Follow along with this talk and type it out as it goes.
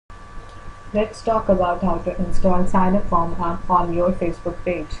Let's talk about how to install Signup form app on your Facebook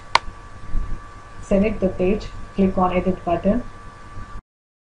page. Select the page, click on Edit button.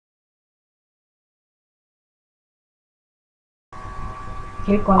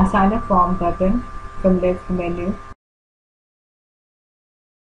 Click on Signup form button from left menu.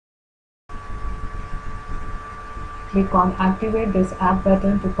 Click on Activate this app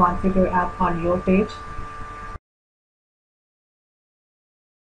button to configure app on your page.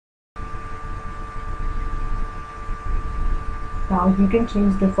 Now you can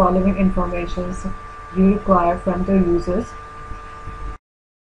choose the following informations you require from the users.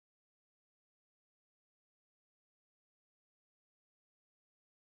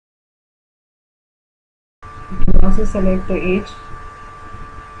 You can also select the age.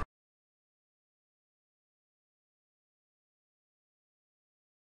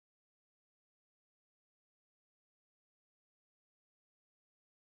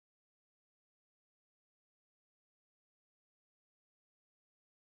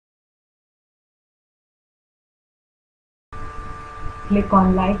 Click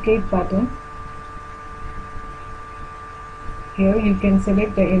on Like It button. Here you can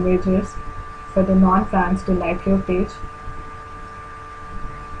select the images for the non-fans to like your page.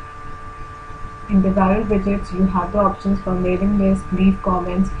 In the viral widgets, you have the options for mailing list, leave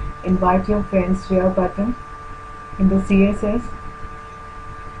comments, invite your friends, share button. In the CSS,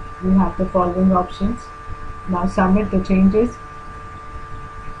 you have the following options. Now submit the changes.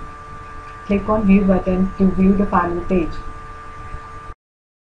 Click on View button to view the final page.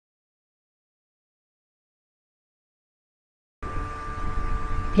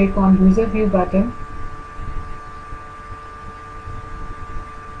 Click on User View button.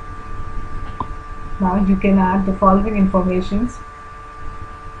 Now you can add the following informations.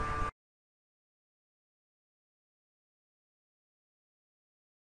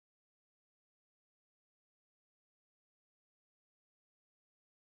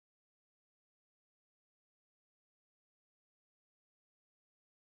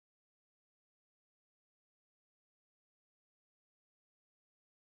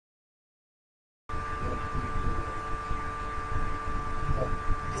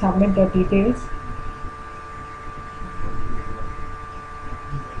 Submit the details.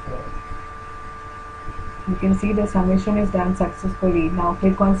 You can see the submission is done successfully. Now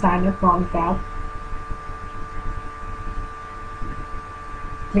click on Sign Up Form tab.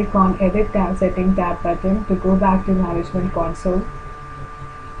 Click on Edit tab Setting tab button to go back to Management Console.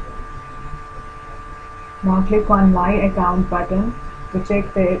 Now click on My Account button to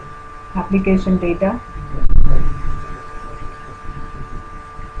check the application data.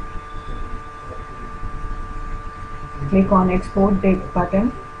 Click on Export Date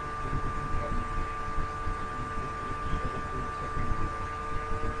button.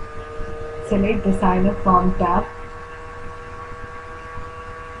 Select the Sign Up Form tab.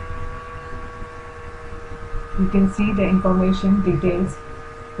 You can see the information details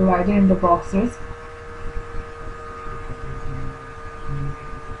provided in the boxes.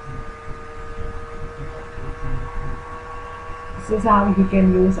 This is how you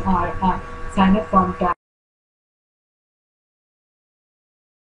can use our Sign Up Form tab.